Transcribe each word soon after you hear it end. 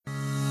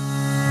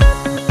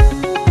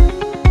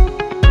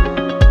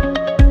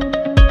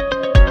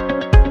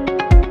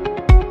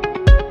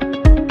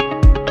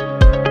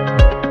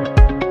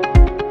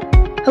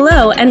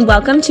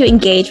welcome to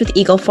Engage with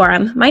Eagle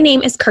Forum. My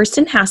name is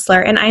Kirsten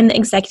Hassler, and I'm the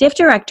Executive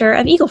Director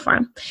of Eagle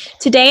Forum.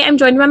 Today, I'm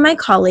joined by my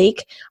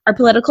colleague, our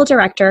Political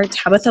Director,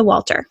 Tabitha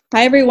Walter.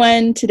 Hi,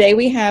 everyone. Today,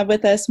 we have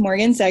with us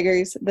Morgan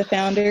Zegers, the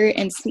founder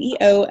and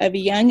CEO of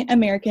Young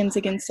Americans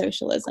Against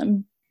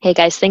Socialism. Hey,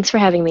 guys. Thanks for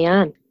having me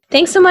on.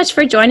 Thanks so much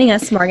for joining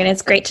us, Morgan.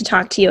 It's great to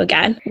talk to you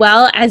again.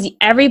 Well, as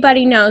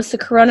everybody knows, the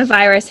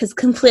coronavirus has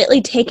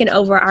completely taken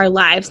over our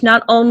lives,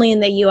 not only in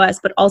the U.S.,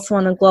 but also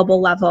on a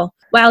global level.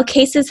 While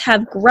cases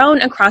have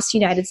grown across the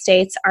United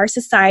States, our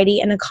society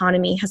and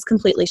economy has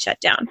completely shut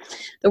down.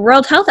 The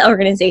World Health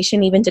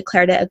Organization even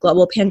declared it a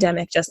global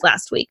pandemic just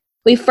last week.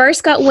 We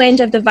first got wind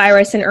of the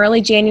virus in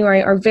early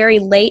January or very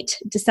late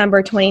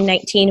December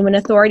 2019 when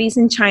authorities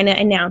in China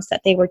announced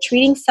that they were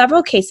treating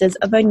several cases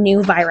of a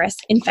new virus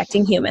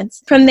infecting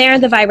humans. From there,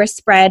 the virus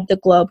spread the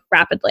globe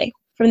rapidly.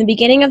 From the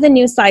beginning of the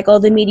news cycle,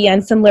 the media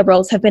and some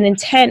liberals have been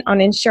intent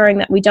on ensuring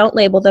that we don't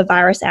label the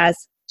virus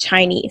as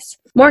Chinese.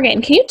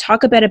 Morgan, can you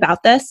talk a bit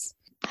about this?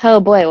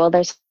 Oh boy, well,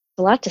 there's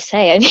a lot to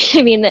say.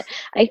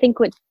 I think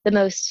what the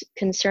most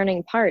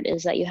concerning part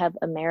is that you have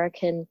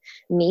American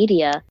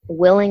media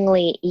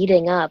willingly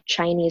eating up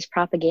Chinese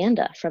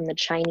propaganda from the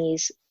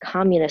Chinese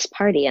Communist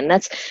Party. And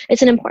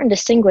it's an important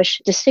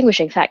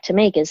distinguishing fact to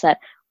make, is that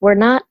we're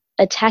not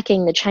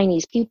attacking the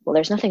Chinese people.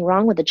 There's nothing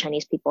wrong with the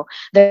Chinese people.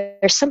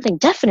 There's something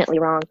definitely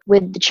wrong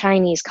with the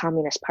Chinese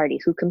Communist Party,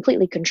 who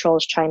completely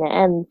controls China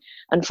and,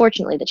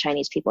 unfortunately, the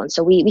Chinese people. And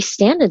so we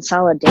stand in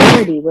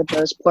solidarity with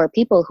those poor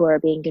people who are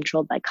being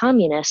controlled by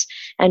communists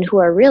and who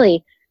are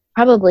really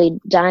probably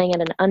dying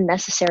at an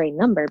unnecessary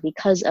number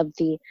because of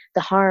the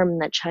harm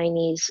that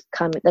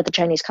the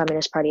Chinese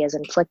Communist Party has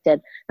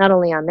inflicted, not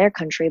only on their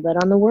country,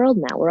 but on the world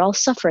now. We're all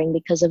suffering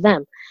because of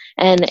them.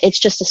 And it's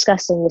just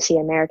disgusting to see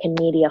American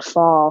media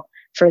fall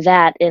for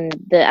that. And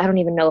I don't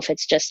even know if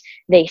it's just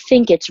they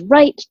think it's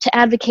right to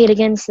advocate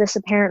against this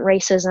apparent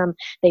racism,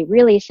 they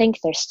really think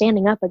they're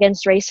standing up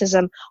against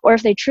racism, or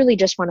if they truly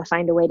just want to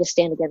find a way to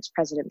stand against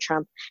President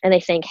Trump and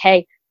they think,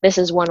 hey, this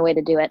is one way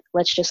to do it.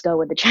 Let's just go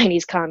with the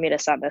Chinese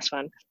communists on this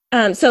one.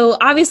 So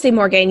obviously,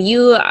 Morgan,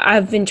 you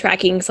have been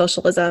tracking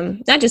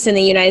socialism, not just in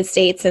the United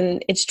States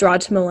and its draw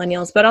to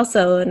millennials, but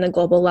also in a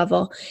global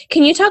level.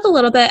 Can you talk a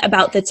little bit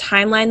about the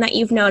timeline that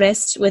you've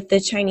noticed with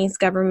the Chinese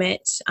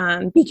government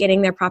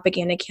beginning their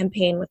propaganda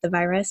campaign with the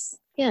virus?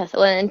 Yeah,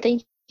 well, and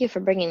thank you for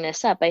bringing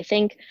this up. I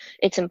think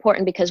it's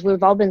important because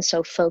we've all been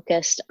so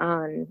focused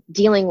on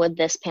dealing with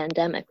this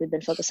pandemic. We've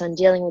been focused on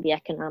dealing with the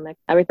economic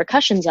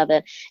repercussions of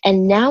it.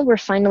 And now we're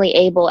finally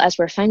able, as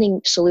we're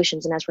finding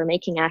solutions and as we're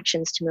making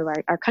actions to move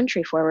our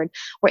country forward,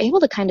 we're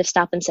able to kind of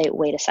stop and say,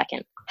 wait a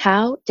second,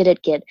 how did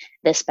it get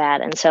this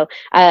bad? And so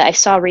I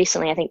saw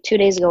recently, I think 2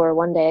 days ago or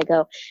 1 day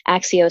ago,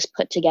 Axios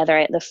put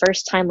together the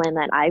first timeline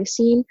that I've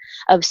seen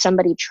of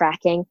somebody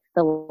tracking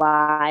the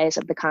lies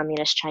of the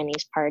Communist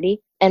Chinese Party.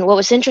 And what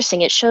was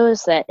interesting, it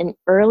shows that in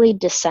early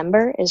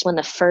December is when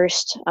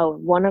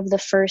one of the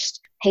first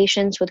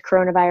patients with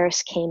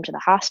coronavirus came to the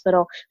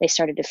hospital. They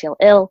started to feel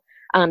ill.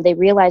 They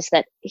realized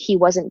that he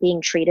wasn't being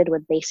treated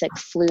with basic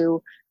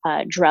flu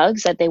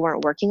drugs, that they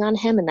weren't working on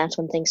him, and that's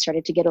when things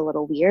started to get a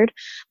little weird.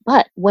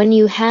 But when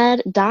you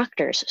had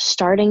doctors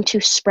starting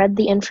to spread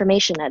the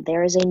information that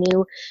there is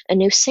a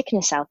new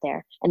sickness out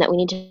there and that we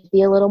need to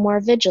be a little more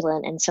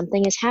vigilant and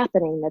something is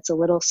happening that's a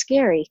little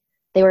scary,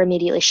 they were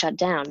immediately shut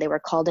down. They were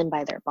called in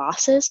by their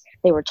bosses.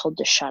 They were told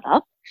to shut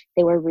up.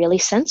 They were really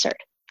censored.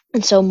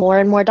 And so more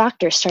and more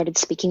doctors started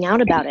speaking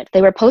out about it.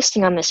 They were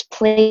posting on this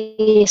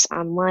place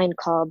online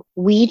called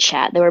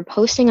WeChat. They were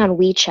posting on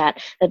WeChat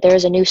that there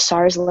is a new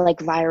SARS-like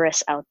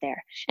virus out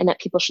there and that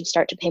people should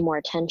start to pay more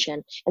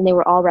attention. And they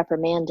were all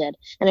reprimanded.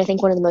 And I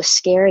think one of the most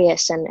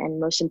scariest and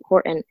most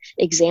important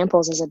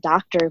examples is a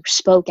doctor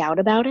spoke out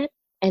about it.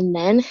 And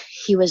then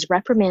he was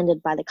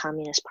reprimanded by the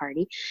Communist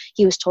Party.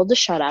 He was told to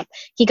shut up.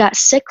 He got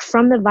sick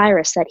from the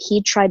virus that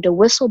he tried to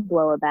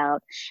whistleblow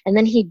about, and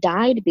then he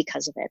died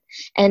because of it.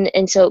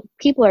 And so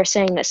people are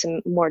saying that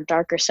some more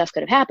darker stuff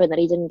could have happened, that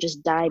he didn't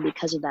just die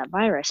because of that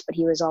virus, but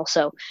he was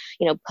also,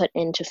 put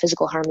into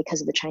physical harm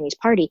because of the Chinese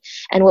Party.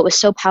 And what was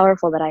so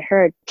powerful that I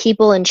heard,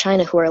 people in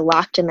China who are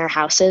locked in their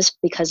houses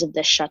because of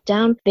this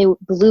shutdown, they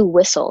blew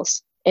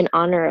whistles in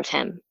honor of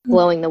him,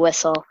 blowing the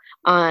whistle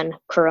on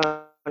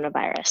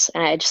coronavirus.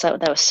 And I just thought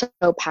that was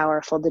so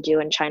powerful to do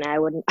in China. I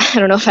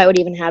don't know if I would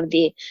even have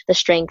the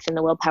strength and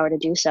the willpower to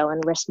do so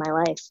and risk my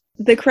life.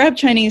 The corrupt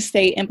Chinese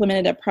state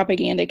implemented a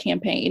propaganda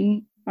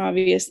campaign,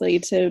 obviously,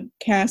 to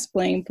cast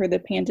blame for the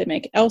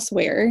pandemic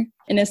elsewhere.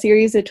 In a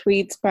series of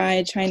tweets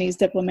by Chinese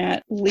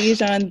diplomat Li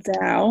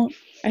Zhao,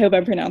 I hope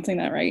I'm pronouncing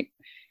that right,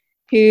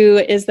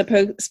 who is the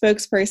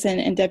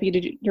spokesperson and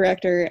deputy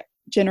director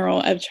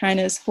general of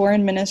China's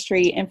Foreign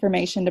Ministry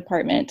Information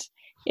Department,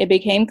 it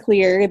became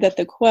clear that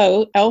the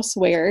quote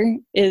elsewhere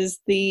is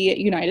the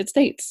United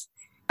States.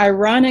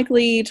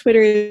 Ironically,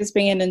 Twitter is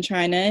banned in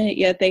China,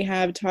 yet they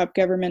have top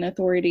government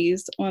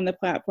authorities on the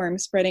platform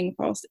spreading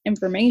false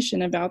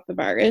information about the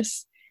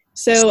virus.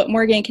 So,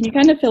 Morgan, can you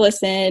kind of fill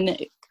us in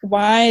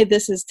why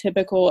this is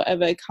typical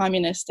of a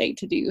communist state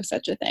to do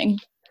such a thing?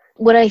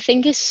 What I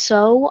think is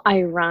so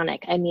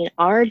ironic, I mean,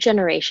 our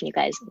generation, you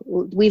guys,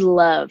 we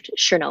loved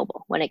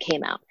Chernobyl when it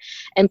came out.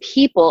 And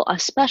people,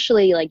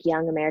 especially like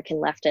young American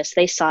leftists,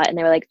 they saw it and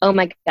they were like, oh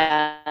my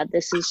God,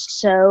 this is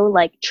so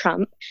like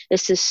Trump.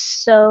 This is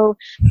so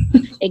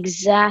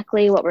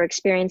exactly what we're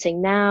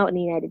experiencing now in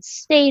the United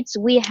States.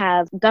 We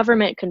have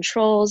government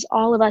controls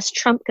all of us.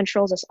 Trump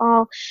controls us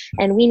all.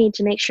 And we need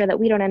to make sure that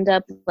we don't end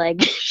up like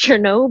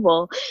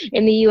Chernobyl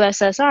in the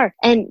USSR.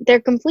 And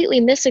they're completely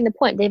missing the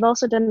point. They've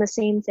also done the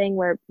same thing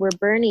where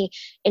Bernie,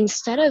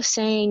 instead of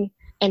saying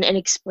and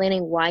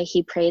explaining why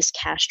he praised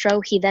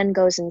Castro, he then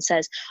goes and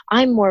says,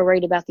 I'm more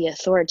worried about the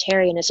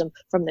authoritarianism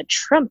from the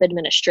Trump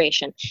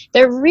administration.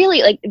 They're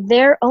really like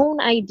their own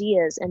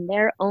ideas and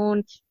their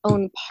own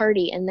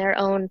party and their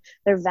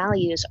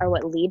values are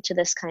what lead to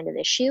this kind of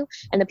issue.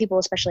 And the people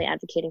especially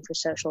advocating for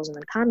socialism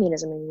and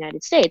communism in the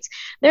United States,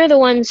 they're the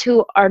ones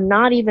who are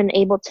not even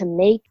able to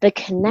make the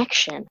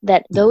connection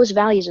that those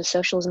values of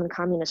socialism and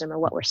communism are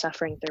what we're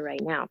suffering through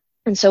right now.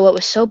 And so what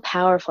was so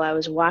powerful, I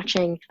was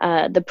watching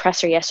the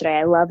presser yesterday.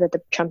 I love that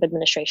the Trump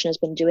administration has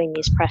been doing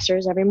these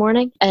pressers every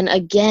morning. And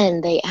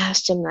again, they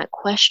asked him that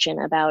question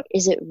about,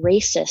 is it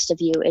racist of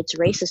you? It's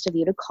racist of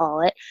you to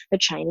call it the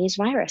Chinese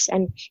virus.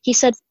 And he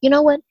said, you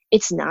know what?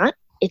 It's not.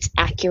 It's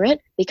accurate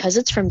because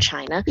it's from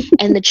China,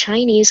 and the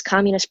Chinese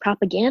communist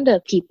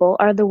propaganda people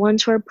are the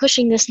ones who are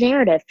pushing this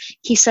narrative.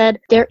 He said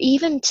they're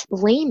even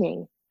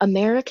blaming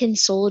American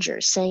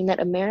soldiers, saying that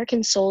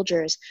American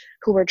soldiers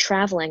who were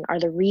traveling are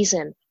the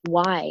reason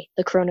why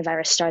the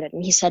coronavirus started.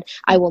 And he said,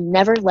 I will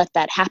never let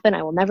that happen.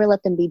 I will never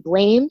let them be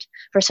blamed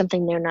for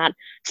something they're not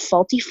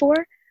faulty for.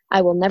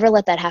 I will never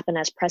let that happen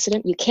as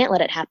president. You can't let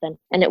it happen.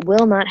 And it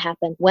will not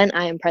happen when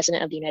I am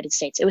president of the United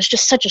States. It was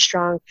just such a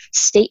strong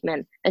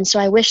statement. And so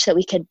I wish that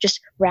we could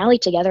just rally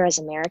together as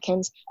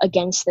Americans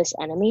against this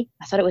enemy.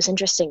 I thought it was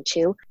interesting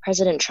too.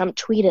 President Trump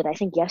tweeted, I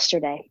think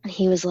yesterday, and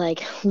he was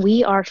like,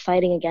 we are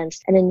fighting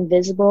against an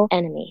invisible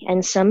enemy.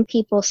 And some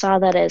people saw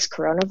that as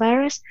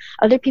coronavirus.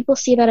 Other people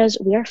see that as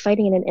we are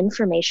fighting in an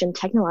information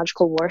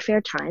technological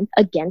warfare time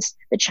against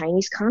the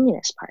Chinese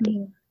Communist Party.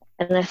 Mm-hmm.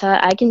 And I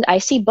thought I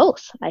see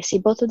both. I see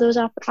both of those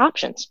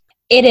options.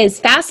 It is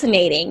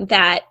fascinating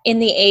that in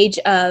the age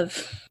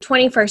of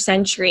 21st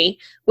century,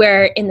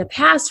 where in the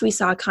past we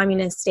saw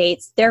communist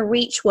states, their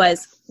reach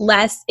was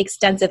less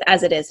extensive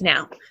as it is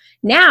now.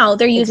 Now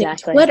they're using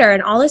Twitter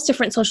and all these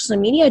different social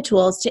media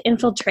tools to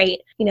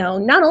infiltrate,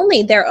 not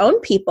only their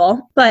own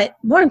people, but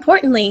more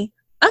importantly,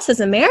 us as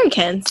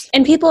Americans.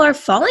 And people are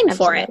falling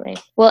for it.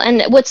 Well,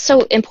 and what's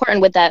so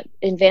important with that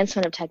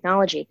advancement of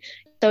technology,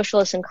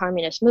 socialist and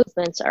communist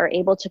movements are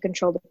able to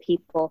control the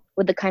people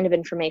with the kind of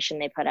information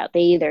they put out. They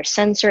either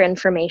censor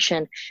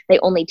information, they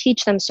only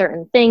teach them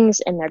certain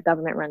things in their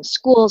government-run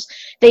schools.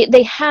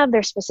 They have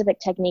their specific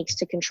techniques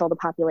to control the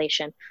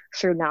population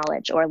through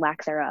knowledge or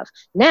lack thereof.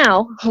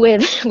 Now,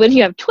 when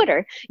you have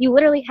Twitter, you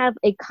literally have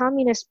a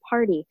communist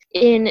party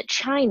in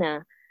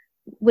China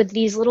with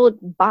these little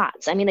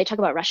bots. I mean, they talk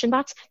about Russian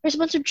bots. There's a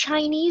bunch of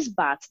Chinese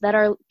bots that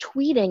are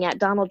tweeting at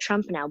Donald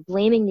Trump now,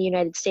 blaming the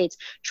United States,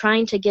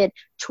 trying to get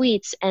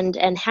tweets and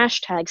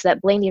hashtags that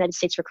blame the United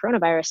States for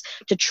coronavirus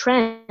to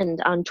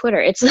trend on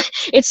Twitter.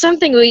 It's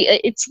something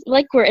it's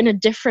like we're in a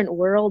different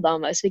world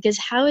almost, because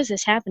how is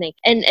this happening?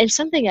 And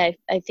something I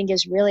think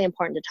is really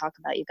important to talk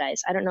about, you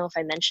guys. I don't know if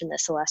I mentioned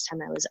this the last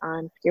time I was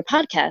on your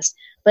podcast,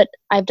 but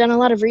I've done a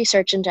lot of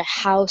research into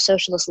how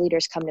socialist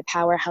leaders come to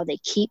power, how they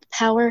keep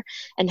power,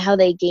 and how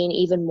they gain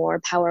even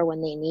more power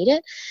when they need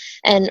it.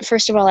 And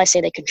first of all, I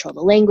say they control the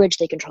language,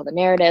 they control the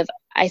narrative.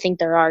 I think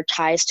there are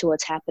ties to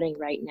what's happening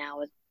right now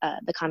with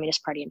the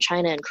Communist Party in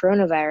China and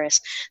coronavirus.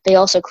 They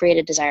also create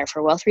a desire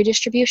for wealth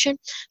redistribution.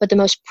 But the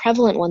most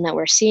prevalent one that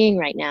we're seeing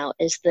right now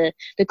is the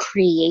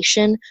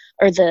creation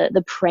or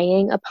the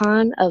preying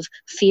upon of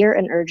fear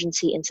and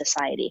urgency in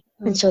society.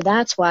 Mm-hmm. And so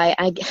that's why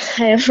I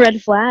have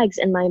red flags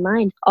in my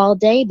mind all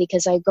day,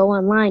 because I go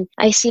online.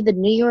 I see the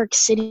New York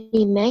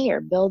City mayor,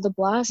 Bill de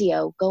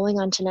Blasio, going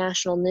onto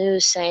national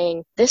news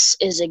saying, this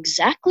is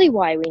exactly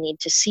why we need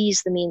to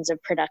seize the means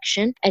of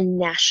production and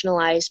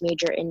nationalize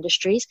major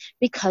industries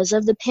because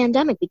of the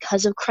pandemic,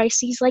 because of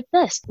crises like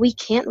this. We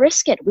can't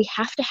risk it. We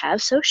have to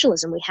have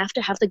socialism. We have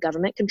to have the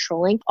government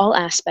controlling all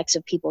aspects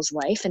of people's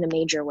life in a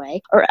major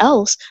way, or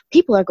else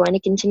people are going to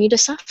continue to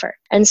suffer.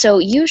 And so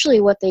usually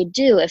what they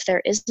do, if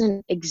there is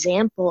an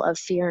example of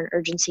fear and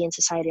urgency in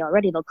society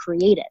already, they'll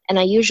create it. And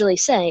I usually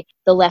say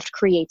the left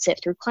creates it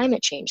through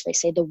climate change. They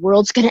say the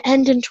world's going to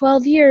end in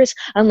 12 years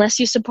unless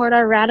you support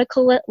our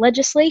radical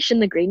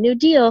legislation, the Green New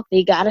Deal.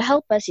 You got to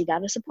help us. You got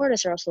to support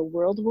us, or else the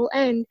world will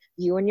end.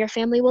 You and your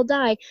family will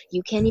die.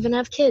 You can't even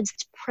have kids.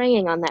 It's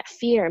preying on that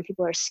fear, and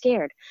people are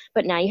scared.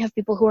 But now you have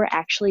people who are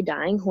actually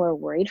dying, who are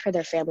worried for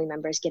their family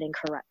members getting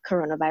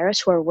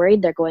coronavirus, who are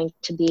worried they're going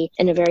to be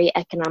in a very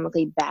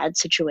economically bad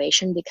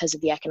situation because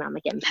of the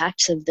economic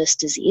impacts of this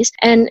disease.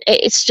 And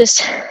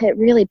it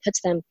really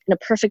puts them in a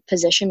perfect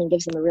position and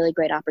gives them a really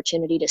great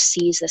opportunity to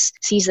seize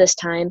this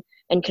time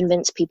and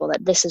convince people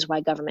that this is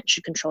why government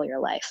should control your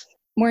life.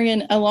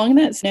 Morgan, along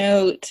that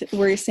note,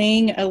 we're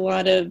seeing a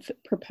lot of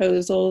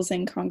proposals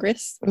in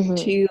Congress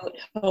to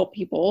help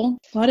people.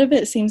 A lot of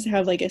it seems to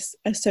have like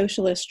a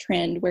socialist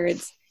trend where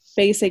it's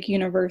basic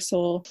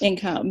universal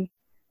income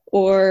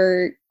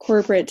or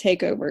corporate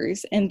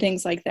takeovers and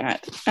things like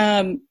that.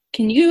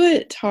 Can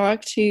you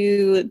talk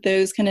to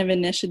those kind of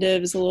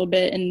initiatives a little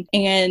bit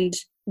and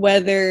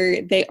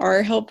whether they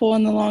are helpful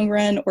in the long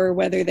run or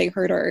whether they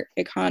hurt our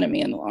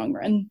economy in the long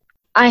run?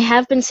 I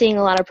have been seeing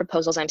a lot of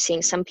proposals. I'm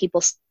seeing some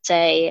people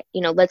say,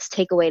 let's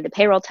take away the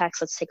payroll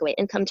tax, let's take away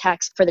income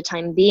tax for the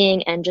time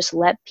being and just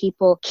let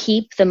people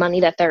keep the money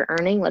that they're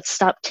earning. Let's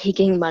stop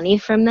taking money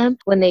from them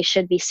when they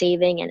should be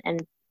saving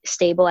and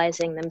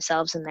stabilizing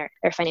themselves and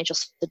their financial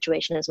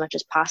situation as much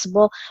as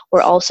possible.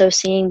 We're also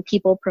seeing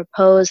people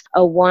propose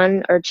a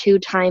 1 or 2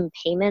 time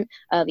payment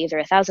of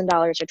either $1,000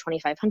 or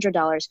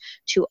 $2,500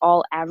 to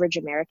all average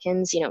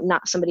Americans,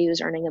 not somebody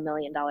who's earning $1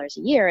 million a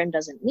year and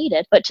doesn't need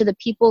it, but to the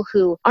people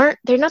who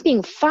they're not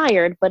being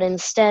fired, but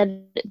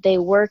instead they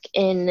work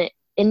in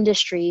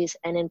industries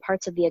and in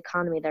parts of the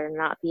economy that are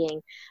not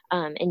being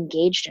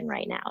engaged in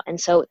right now. And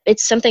so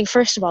it's something,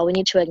 first of all, we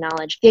need to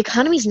acknowledge the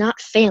economy is not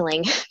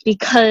failing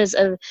because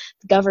of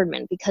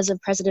government, because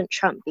of President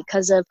Trump,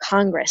 because of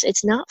Congress.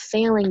 It's not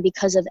failing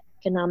because of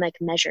economic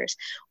measures.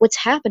 What's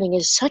happening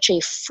is such a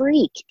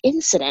freak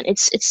incident.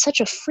 It's such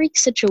a freak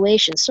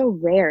situation, so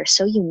rare,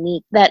 so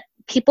unique, that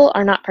people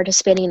are not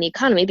participating in the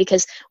economy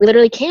because we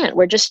literally can't.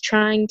 We're just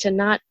trying to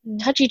not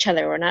touch each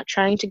other. We're not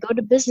trying to go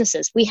to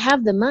businesses. We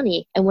have the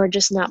money and we're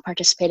just not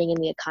participating in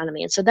the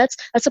economy. And so that's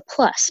a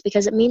plus,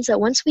 because it means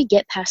that once we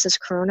get past this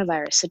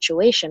coronavirus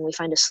situation, we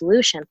find a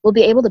solution, we'll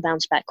be able to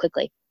bounce back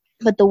quickly.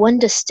 But the one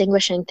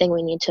distinguishing thing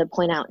we need to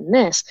point out in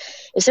this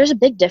is there's a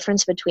big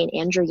difference between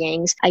Andrew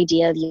Yang's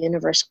idea of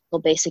universal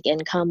basic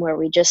income, where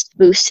we just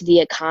boost the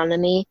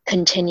economy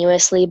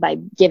continuously by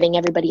giving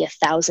everybody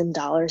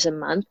 $1,000 a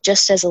month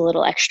just as a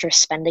little extra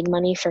spending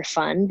money for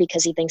fun,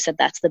 because he thinks that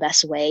that's the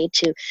best way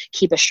to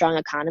keep a strong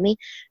economy.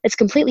 It's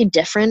completely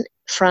different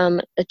from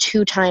a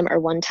 2-time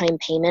or 1-time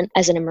payment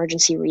as an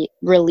emergency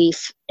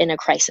relief in a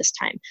crisis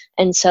time.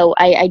 And so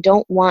I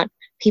don't want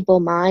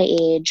people my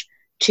age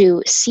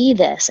to see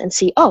this and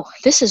see, oh,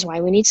 this is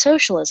why we need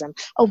socialism,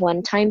 a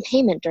 1-time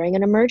payment during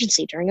an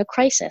emergency, during a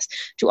crisis,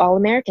 to all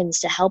Americans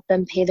to help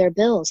them pay their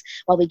bills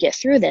while we get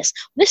through this.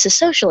 This is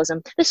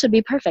socialism. This would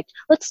be perfect.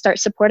 Let's start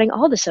supporting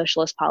all the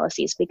socialist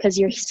policies, because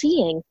you're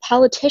seeing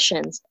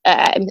politicians,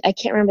 I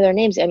can't remember their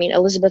names,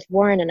 Elizabeth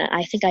Warren and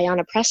I think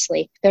Ayanna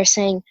Pressley, they're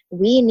saying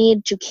we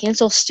need to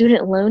cancel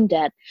student loan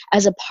debt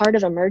as a part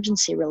of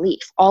emergency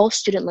relief. All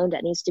student loan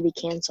debt needs to be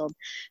canceled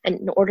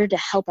in order to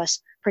help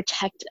us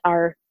protect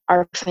our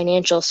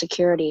financial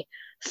security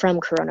from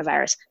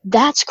coronavirus.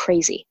 That's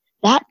crazy.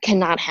 That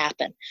cannot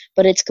happen.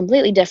 But it's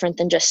completely different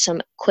than just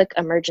some quick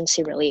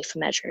emergency relief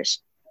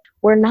measures.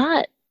 We're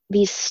not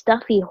these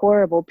stuffy,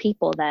 horrible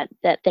people that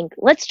think,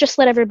 let's just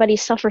let everybody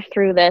suffer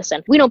through this,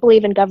 and we don't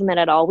believe in government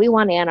at all. We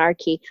want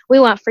anarchy. We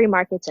want free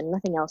markets and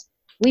nothing else.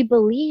 We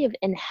believe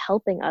in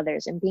helping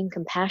others and being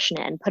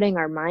compassionate and putting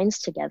our minds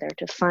together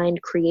to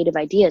find creative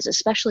ideas,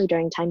 especially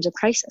during times of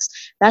crisis.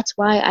 That's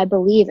why I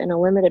believe in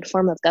a limited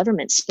form of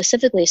government,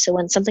 specifically so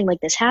when something like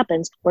this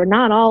happens, we're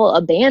not all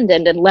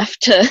abandoned and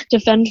left to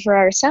defend for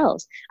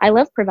ourselves. I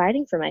love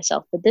providing for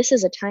myself, but this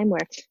is a time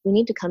where we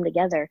need to come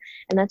together.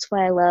 And that's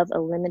why I love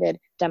a limited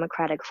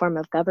democratic form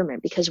of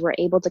government, because we're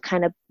able to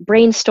kind of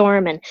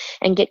brainstorm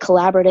and get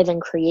collaborative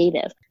and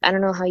creative. I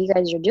don't know how you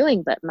guys are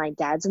doing, but my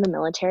dad's in the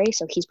military,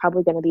 so he's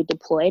probably going to be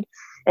deployed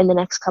in the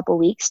next couple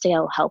weeks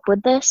to help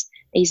with this.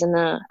 He's in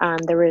the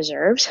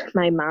reserves.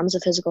 My mom's a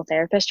physical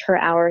therapist. Her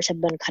hours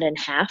have been cut in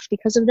half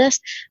because of this.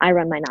 I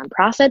run my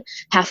nonprofit.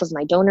 Half of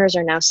my donors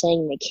are now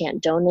saying they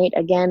can't donate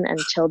again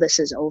until this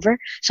is over.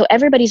 So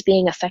everybody's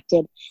being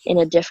affected in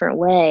a different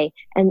way.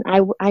 And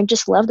I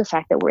just love the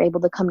fact that we're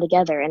able to come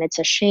together. And it's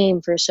a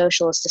shame for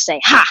socialists to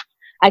say, ha,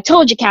 I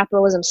told you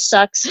capitalism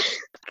sucks.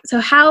 So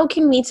how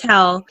can we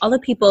tell all the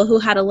people who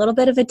had a little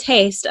bit of a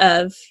taste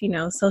of,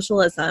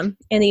 socialism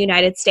in the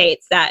United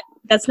States that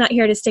that's not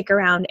here to stick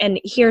around, and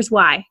here's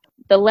why?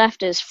 The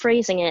left is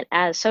phrasing it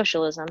as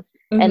socialism,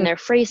 and they're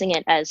phrasing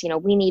it as,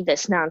 we need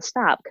this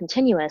nonstop,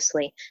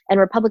 continuously. And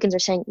Republicans are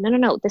saying,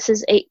 no, this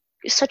is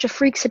such a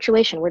freak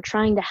situation. We're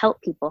trying to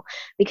help people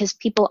because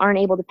people aren't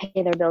able to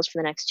pay their bills for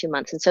the next 2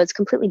 months. And so it's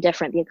completely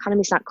different. The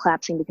economy's not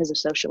collapsing because of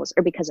socialism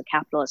or because of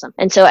capitalism.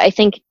 And so I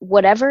think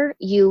whatever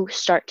you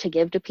start to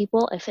give to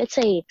people, if it's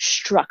a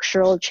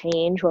structural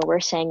change where we're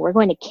saying we're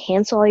going to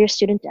cancel all your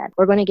student debt,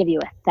 we're going to give you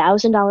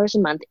 $1,000 a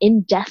month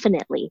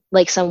indefinitely,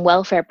 like some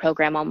welfare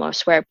program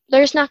almost, where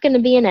there's not going to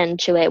be an end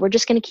to it. We're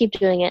just going to keep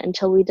doing it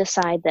until we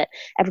decide that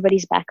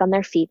everybody's back on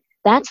their feet.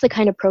 That's the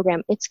kind of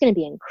program, it's going to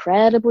be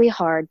incredibly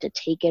hard to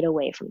take it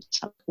away from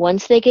someone.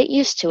 Once they get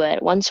used to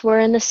it, once we're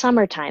in the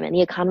summertime and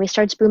the economy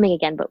starts booming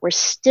again, but we're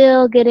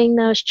still getting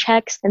those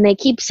checks and they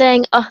keep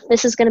saying, oh,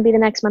 this is going to be the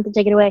next month to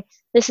take it away.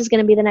 This is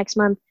going to be the next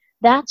month.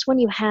 That's when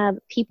you have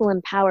people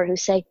in power who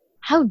say,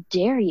 how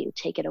dare you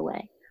take it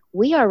away?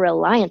 we are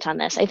reliant on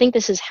this. I think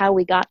this is how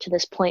we got to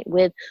this point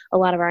with a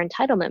lot of our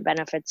entitlement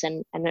benefits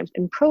and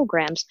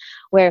programs,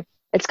 where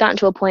it's gotten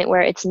to a point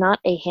where it's not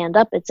a hand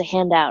up, it's a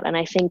handout. And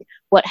I think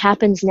what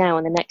happens now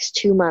in the next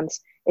 2 months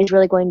is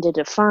really going to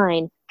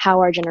define how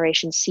our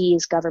generation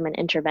sees government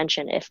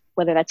intervention,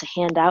 whether that's a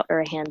handout or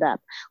a hand up.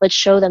 Let's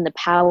show them the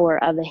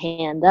power of the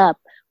hand up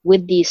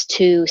with these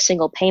 2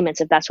 single payments,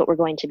 if that's what we're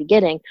going to be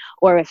getting,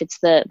 or if it's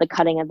the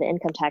cutting of the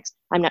income tax.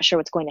 I'm not sure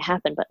what's going to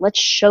happen, but let's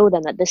show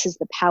them that this is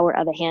the power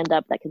of a hand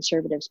up that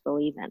conservatives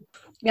believe in.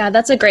 Yeah,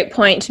 that's a great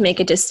point to make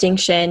a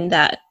distinction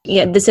that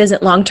this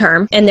isn't long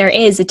term. And there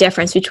is a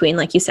difference between,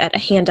 like you said, a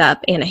hand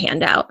up and a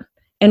handout.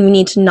 And we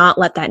need to not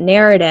let that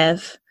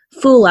narrative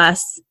fool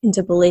us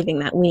into believing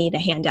that we need a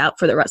handout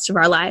for the rest of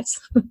our lives.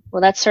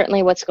 Well, that's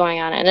certainly what's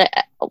going on. And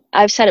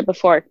I've said it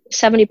before,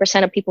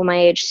 70% of people my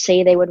age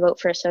say they would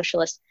vote for a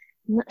socialist.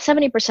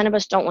 70% of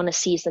us don't want to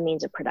seize the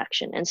means of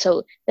production. And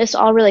so this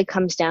all really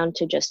comes down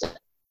to just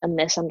a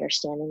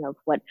misunderstanding of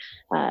what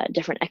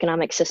different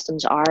economic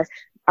systems are.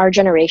 Our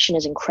generation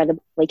is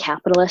incredibly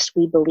capitalist.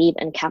 We believe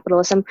in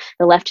capitalism.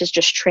 The left is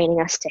just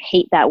training us to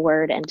hate that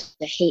word and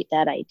to hate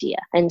that idea.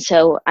 And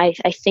so I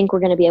think we're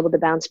going to be able to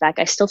bounce back.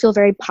 I still feel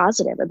very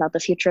positive about the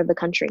future of the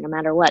country, no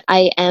matter what.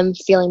 I am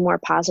feeling more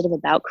positive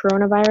about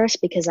coronavirus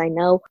because I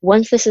know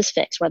once this is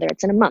fixed, whether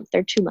it's in a month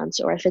or 2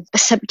 months, or if it's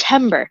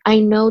September, I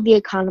know the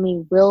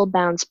economy will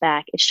bounce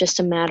back. It's just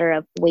a matter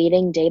of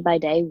waiting day by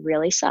day.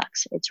 Really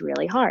sucks. It's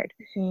really hard.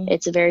 Mm-hmm.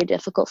 It's a very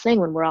difficult thing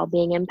when we're all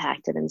being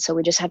impacted. And so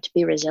we just have to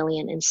be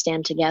resilient and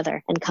stand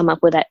together and come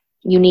up with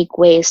unique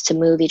ways to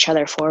move each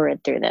other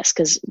forward through this,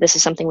 because this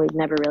is something we've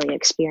never really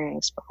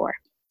experienced before.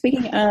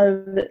 Speaking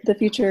of the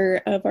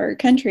future of our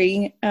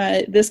country,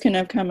 this couldn't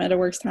have come at a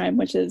worse time,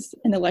 which is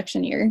an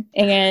election year.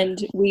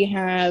 And we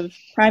have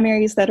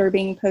primaries that are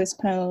being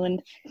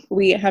postponed.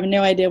 We have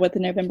no idea what the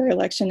November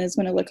election is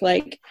going to look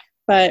like.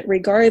 But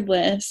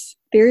regardless,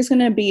 there's going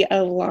to be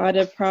a lot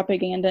of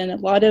propaganda and a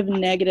lot of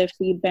negative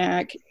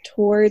feedback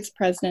towards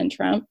President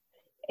Trump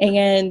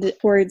and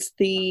towards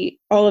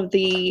all of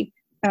the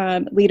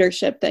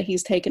leadership that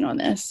he's taken on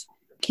this.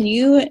 Can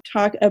you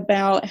talk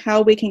about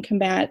how we can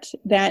combat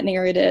that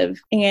narrative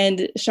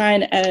and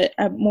shine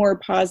a more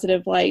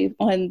positive light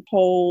on the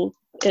whole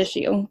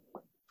issue?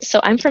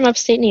 So I'm from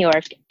upstate New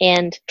York,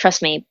 and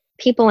trust me,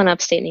 people in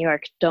upstate New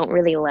York don't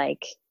really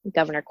like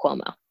Governor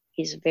Cuomo.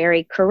 He's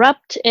very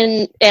corrupt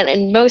in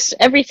most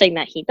everything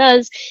that he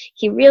does.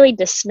 He really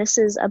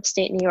dismisses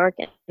upstate New York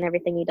and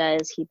everything he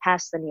does. He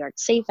passed the New York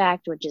SAFE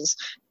Act, which is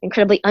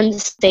incredibly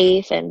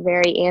unsafe and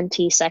very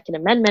anti-Second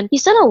Amendment.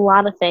 He's done a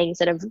lot of things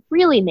that have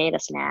really made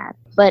us mad.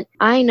 But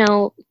I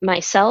know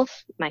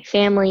myself, my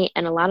family,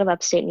 and a lot of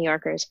upstate New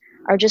Yorkers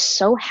are just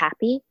so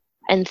happy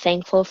and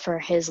thankful for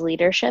his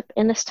leadership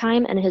in this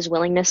time and his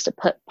willingness to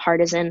put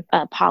partisan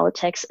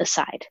politics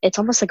aside. It's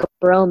almost like a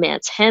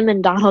bromance. Him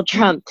and Donald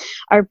Trump,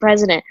 our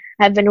president,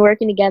 have been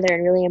working together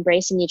and really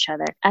embracing each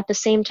other. At the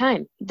same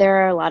time, there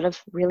are a lot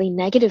of really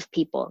negative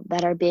people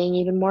that are being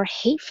even more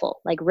hateful,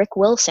 like Rick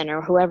Wilson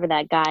or whoever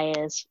that guy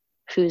is,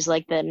 who's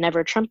like the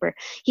never Trumper.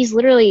 He's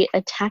literally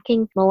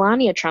attacking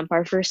Melania Trump,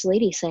 our first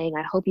lady, saying,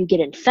 I hope you get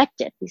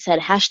infected. He said,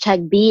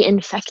 #be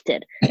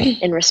infected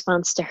in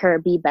response to her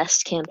Be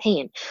Best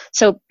campaign.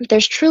 So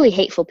there's truly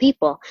hateful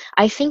people.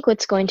 I think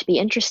what's going to be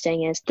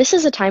interesting is this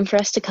is a time for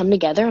us to come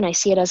together, and I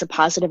see it as a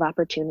positive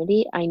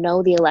opportunity. I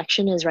know the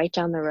election is right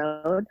down the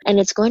road, and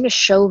it's going to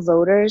show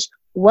voters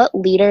what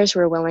leaders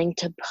were willing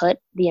to put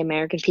the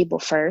American people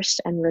first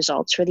and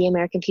results for the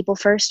American people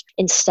first,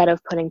 instead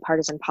of putting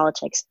partisan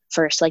politics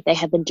first, like they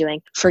have been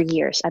doing for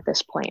years at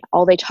this point.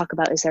 All they talk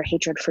about is their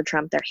hatred for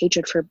Trump, their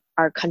hatred for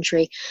our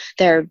country,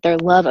 their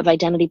love of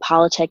identity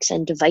politics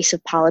and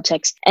divisive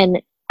politics.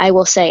 And I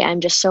will say,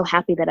 I'm just so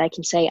happy that I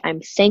can say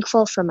I'm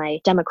thankful for my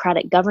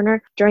Democratic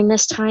governor during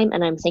this time,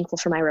 and I'm thankful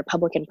for my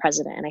Republican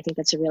president. And I think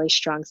that's a really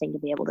strong thing to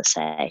be able to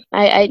say.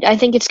 I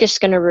think it's just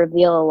going to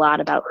reveal a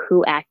lot about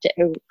who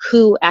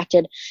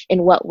acted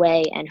in what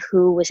way and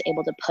who was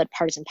able to put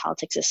partisan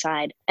politics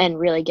aside and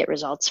really get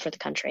results for the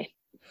country.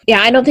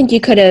 Yeah, I don't think you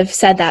could have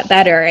said that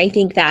better. I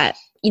think that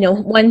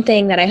one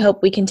thing that I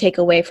hope we can take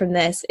away from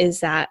this is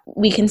that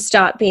we can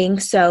stop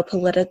being so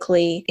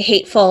politically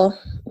hateful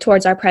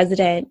towards our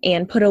president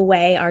and put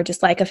away our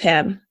dislike of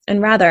him and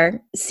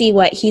rather see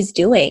what he's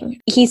doing.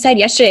 He said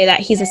yesterday that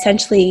he's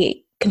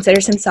essentially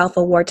considers himself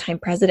a wartime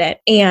president.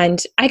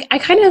 And I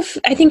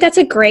think that's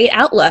a great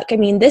outlook. I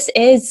mean, this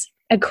is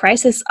a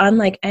crisis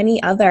unlike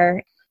any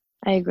other.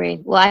 I agree.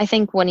 Well, I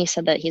think when he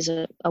said that he's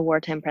a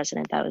wartime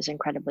president, that was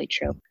incredibly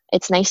true.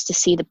 It's nice to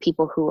see the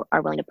people who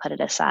are willing to put it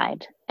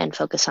aside and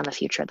focus on the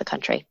future of the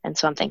country. And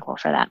so I'm thankful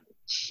for that.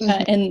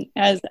 And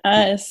as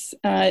us,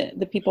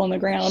 the people on the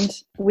ground,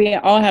 we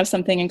all have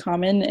something in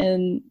common,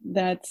 and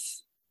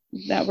that's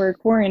that we're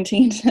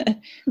quarantined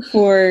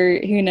for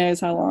who knows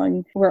how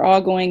long. We're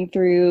all going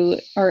through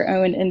our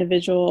own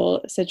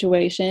individual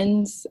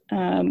situations.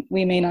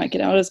 We may not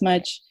get out as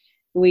much.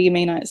 We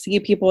may not see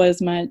people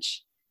as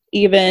much.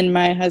 even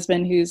my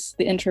husband, who's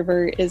the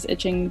introvert, is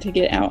itching to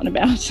get out and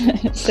about.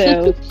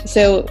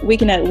 so we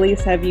can at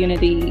least have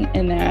unity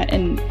in that,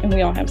 and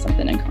we all have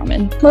something in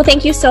common. Well,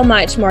 thank you so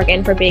much,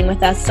 Morgan, for being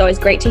with us. It's always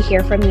great to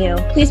hear from you.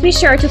 Please be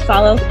sure to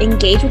follow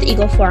Engage with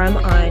Eagle Forum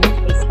on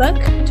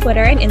Facebook,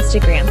 Twitter, and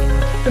Instagram.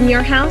 From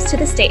your house to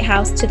the State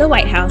House to the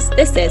White House,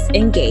 this is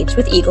Engage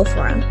with Eagle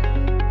Forum.